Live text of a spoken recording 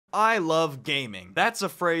I love gaming. That's a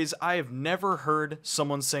phrase I have never heard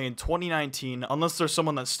someone say in 2019, unless there's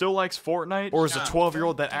someone that still likes Fortnite, or is a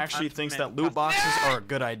 12-year-old that actually thinks that loot boxes are a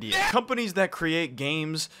good idea. Companies that create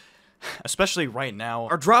games, especially right now,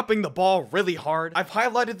 are dropping the ball really hard. I've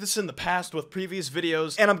highlighted this in the past with previous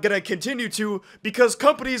videos, and I'm gonna continue to, because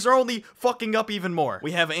companies are only fucking up even more.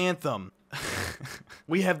 We have Anthem.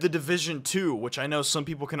 We have The Division 2, which I know some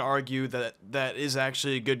people can argue that is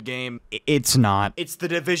actually a good game. It's not. It's The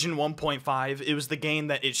Division 1.5. It was the game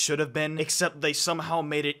that it should have been, except they somehow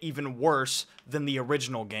made it even worse than the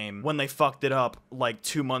original game when they fucked it up like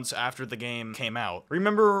 2 months after the game came out.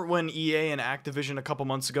 Remember when EA and Activision a couple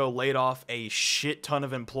months ago laid off a shit ton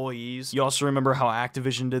of employees? You also remember how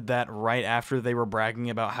Activision did that right after they were bragging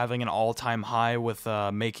about having an all-time high with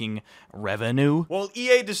making revenue? Well,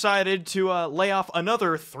 EA decided to lay off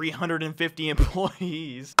another 350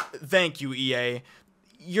 employees. Thank you, EA.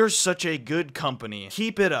 You're such a good company.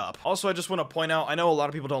 Keep it up. Also, I just want to point out, I know a lot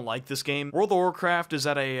of people don't like this game. World of Warcraft is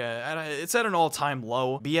at an all-time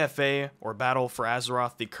low. BFA, or Battle for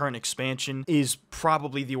Azeroth, the current expansion, is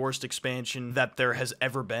probably the worst expansion that there has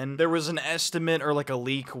ever been. There was an estimate or like a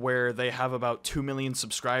leak where they have about 2 million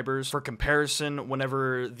subscribers. For comparison,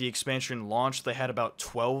 whenever the expansion launched, they had about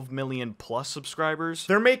 12 million plus subscribers.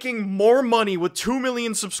 They're making more money with 2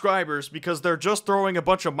 million subscribers because they're just throwing a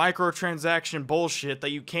bunch of microtransaction bullshit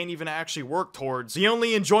that you can't even actually work towards. The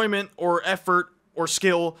only enjoyment or effort or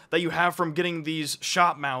skill that you have from getting these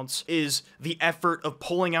shop mounts is the effort of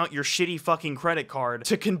pulling out your shitty fucking credit card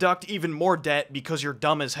to conduct even more debt because you're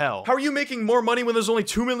dumb as hell. How are you making more money when there's only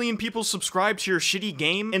 2 million people subscribed to your shitty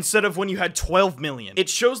game instead of when you had 12 million? It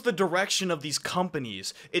shows the direction of these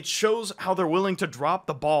companies. It shows how they're willing to drop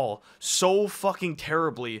the ball so fucking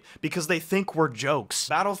terribly because they think we're jokes.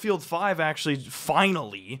 Battlefield 5 actually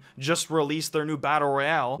finally just released their new Battle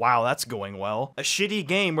Royale. Wow, that's going well. A shitty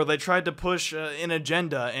game where they tried to push an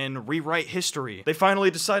agenda and rewrite history. They finally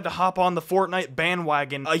decided to hop on the Fortnite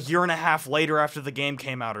bandwagon a year and a half later after the game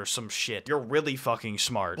came out or some shit. You're really fucking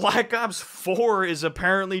smart. Black Ops 4 is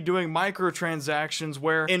apparently doing microtransactions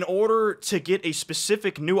where in order to get a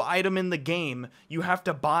specific new item in the game, you have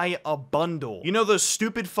to buy a bundle. You know those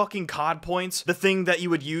stupid fucking COD points? The thing that you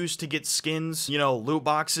would use to get skins, you know, loot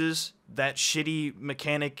boxes? That shitty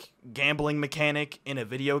mechanic, gambling mechanic in a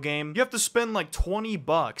video game. You have to spend like 20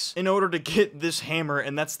 bucks in order to get this hammer,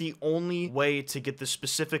 and that's the only way to get the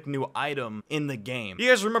specific new item in the game. You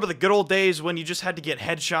guys remember the good old days when you just had to get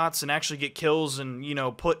headshots and actually get kills and, you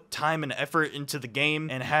know, put time and effort into the game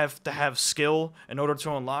and have to have skill in order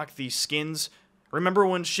to unlock these skins? Remember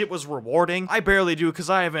when shit was rewarding? I barely do because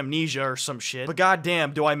I have amnesia or some shit, but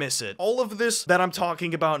goddamn do I miss it. All of this that I'm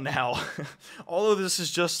talking about now, all of this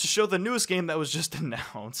is just to show the newest game that was just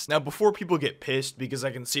announced. Now, before people get pissed, because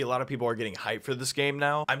I can see a lot of people are getting hyped for this game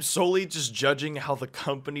now, I'm solely just judging how the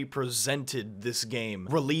company presented this game,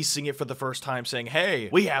 releasing it for the first time, saying, hey,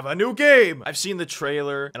 we have a new game! I've seen the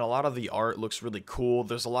trailer, and a lot of the art looks really cool.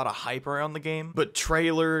 There's a lot of hype around the game, but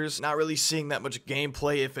trailers, not really seeing that much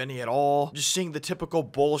gameplay, if any at all. Just seeing the typical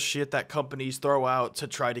bullshit that companies throw out to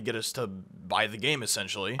try to get us to buy the game,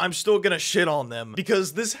 essentially. I'm still gonna shit on them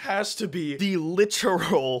because this has to be the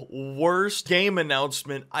literal worst game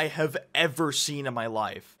announcement I have ever seen in my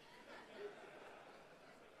life.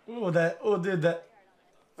 Who did that?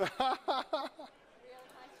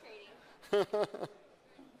 Are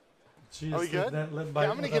we good? Yeah, I'm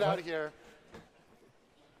gonna get out of here.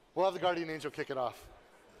 We'll have the Guardian Angel kick it off.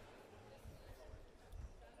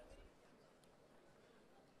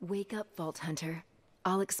 Wake up, Vault Hunter.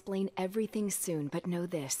 I'll explain everything soon, but know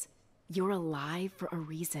this. You're alive for a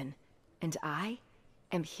reason, and I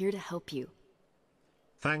am here to help you.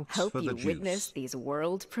 Thanks help for the you witness these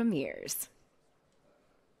world premieres.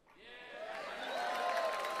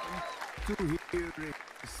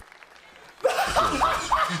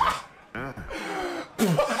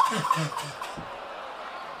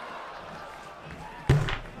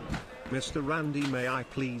 Mr. Randy, may I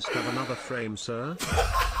please have another frame, sir?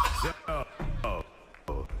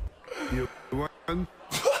 You want?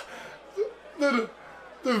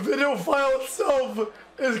 The video file itself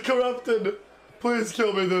is corrupted. Please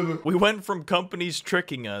kill me, then. We went from companies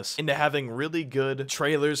tricking us into having really good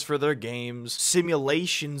trailers for their games,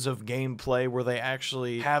 simulations of gameplay where they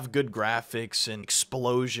actually have good graphics and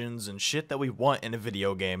explosions and shit that we want in a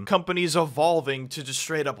video game. Companies evolving to just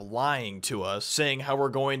straight up lying to us, saying how we're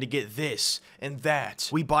going to get this and that.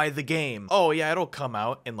 We buy the game. Oh yeah, it'll come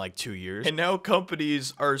out in like 2 years. And now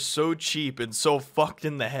companies are so cheap and so fucked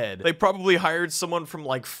in the head. They probably hired someone from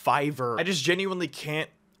like Fiverr. I just genuinely can't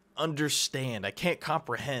understand. I can't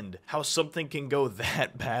comprehend how something can go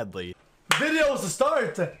that badly. Videos to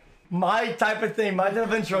start. My type of thing, my type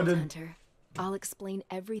of intro, dude. Hunter, I'll explain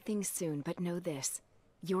everything soon, but know this.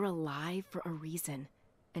 You're alive for a reason,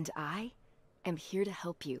 and I am here to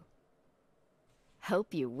help you.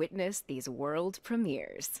 Help you witness these world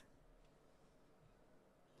premieres.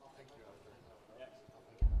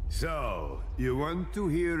 So, you want to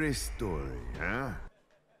hear a story, huh?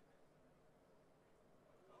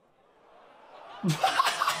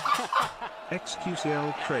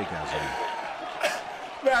 XQCL Craigasm.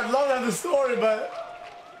 Man, I'd love to have the story, but...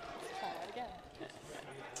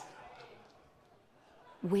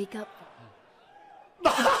 Wake up.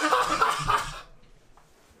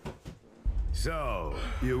 So,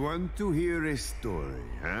 you want to hear a story,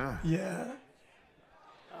 huh? Yeah.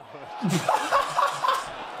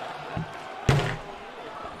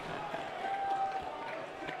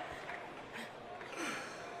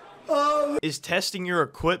 Is testing your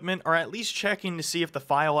equipment, or at least checking to see if the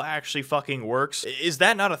file actually fucking works, is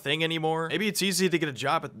that not a thing anymore? Maybe it's easy to get a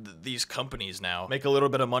job at these companies now. Make a little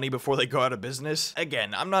bit of money before they go out of business.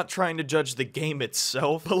 Again, I'm not trying to judge the game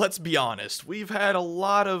itself, but let's be honest. We've had a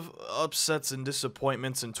lot of upsets and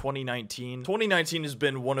disappointments in 2019. 2019 has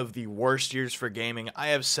been one of the worst years for gaming. I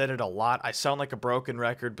have said it a lot. I sound like a broken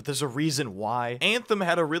record, but there's a reason why. Anthem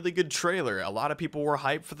had a really good trailer. A lot of people were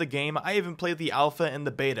hyped for the game. I even played the alpha and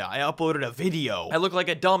the beta. I uploaded a video. I look like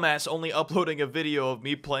a dumbass only uploading a video of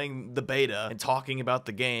me playing the beta and talking about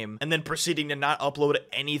the game, and then proceeding to not upload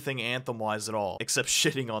anything Anthem-wise at all, except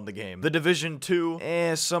shitting on the game. The Division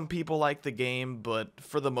 2, some people like the game, but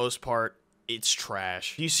for the most part, it's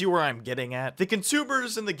trash. Do you see where I'm getting at? The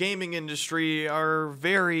consumers in the gaming industry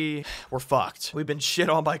we're fucked. We've been shit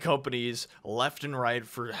on by companies left and right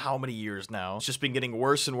for how many years now? It's just been getting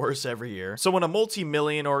worse and worse every year. So when a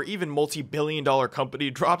multi-million or even multi-billion-dollar company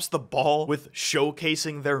drops the ball with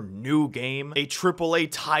showcasing their new game, a AAA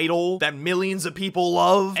title that millions of people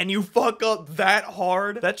love, and you fuck up that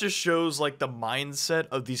hard, that just shows like the mindset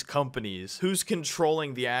of these companies. Who's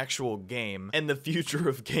controlling the actual game and the future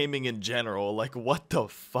of gaming in general? Like, what the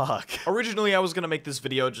fuck? Originally, I was gonna make this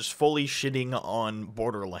video just fully shitting on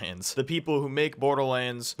Borderlands, the people who make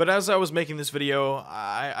Borderlands, but as I was making this video,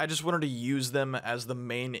 I just wanted to use them as the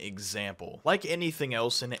main example. Like anything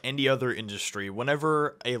else in any other industry,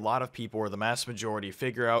 whenever a lot of people, or the mass majority,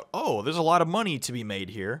 figure out, oh, there's a lot of money to be made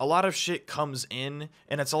here, a lot of shit comes in,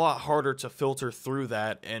 and it's a lot harder to filter through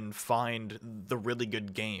that and find the really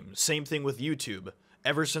good games. Same thing with YouTube.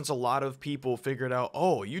 Ever since a lot of people figured out,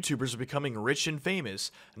 oh, YouTubers are becoming rich and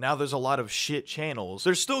famous, now there's a lot of shit channels.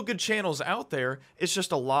 There's still good channels out there, it's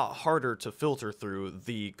just a lot harder to filter through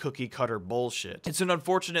the cookie cutter bullshit. It's an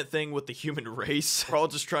unfortunate thing with the human race. We're all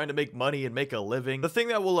just trying to make money and make a living. The thing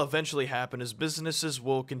that will eventually happen is businesses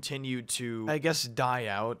will continue to, I guess, die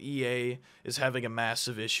out. EA is having a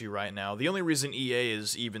massive issue right now. The only reason EA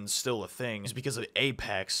is even still a thing is because of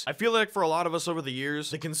Apex. I feel like for a lot of us over the years,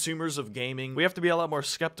 the consumers of gaming, we have to be a lot more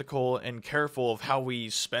skeptical and careful of how we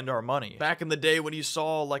spend our money. Back in the day when you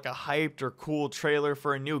saw like a hyped or cool trailer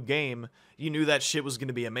for a new game, you knew that shit was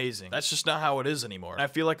gonna be amazing. That's just not how it is anymore. And I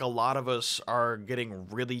feel like a lot of us are getting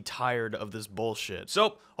really tired of this bullshit.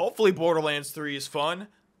 So hopefully Borderlands 3 is fun.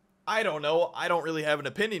 I don't know. I don't really have an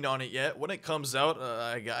opinion on it yet. When it comes out,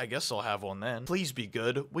 I guess I'll have one then. Please be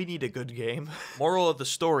good. We need a good game. Moral of the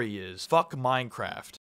story is, fuck Minecraft.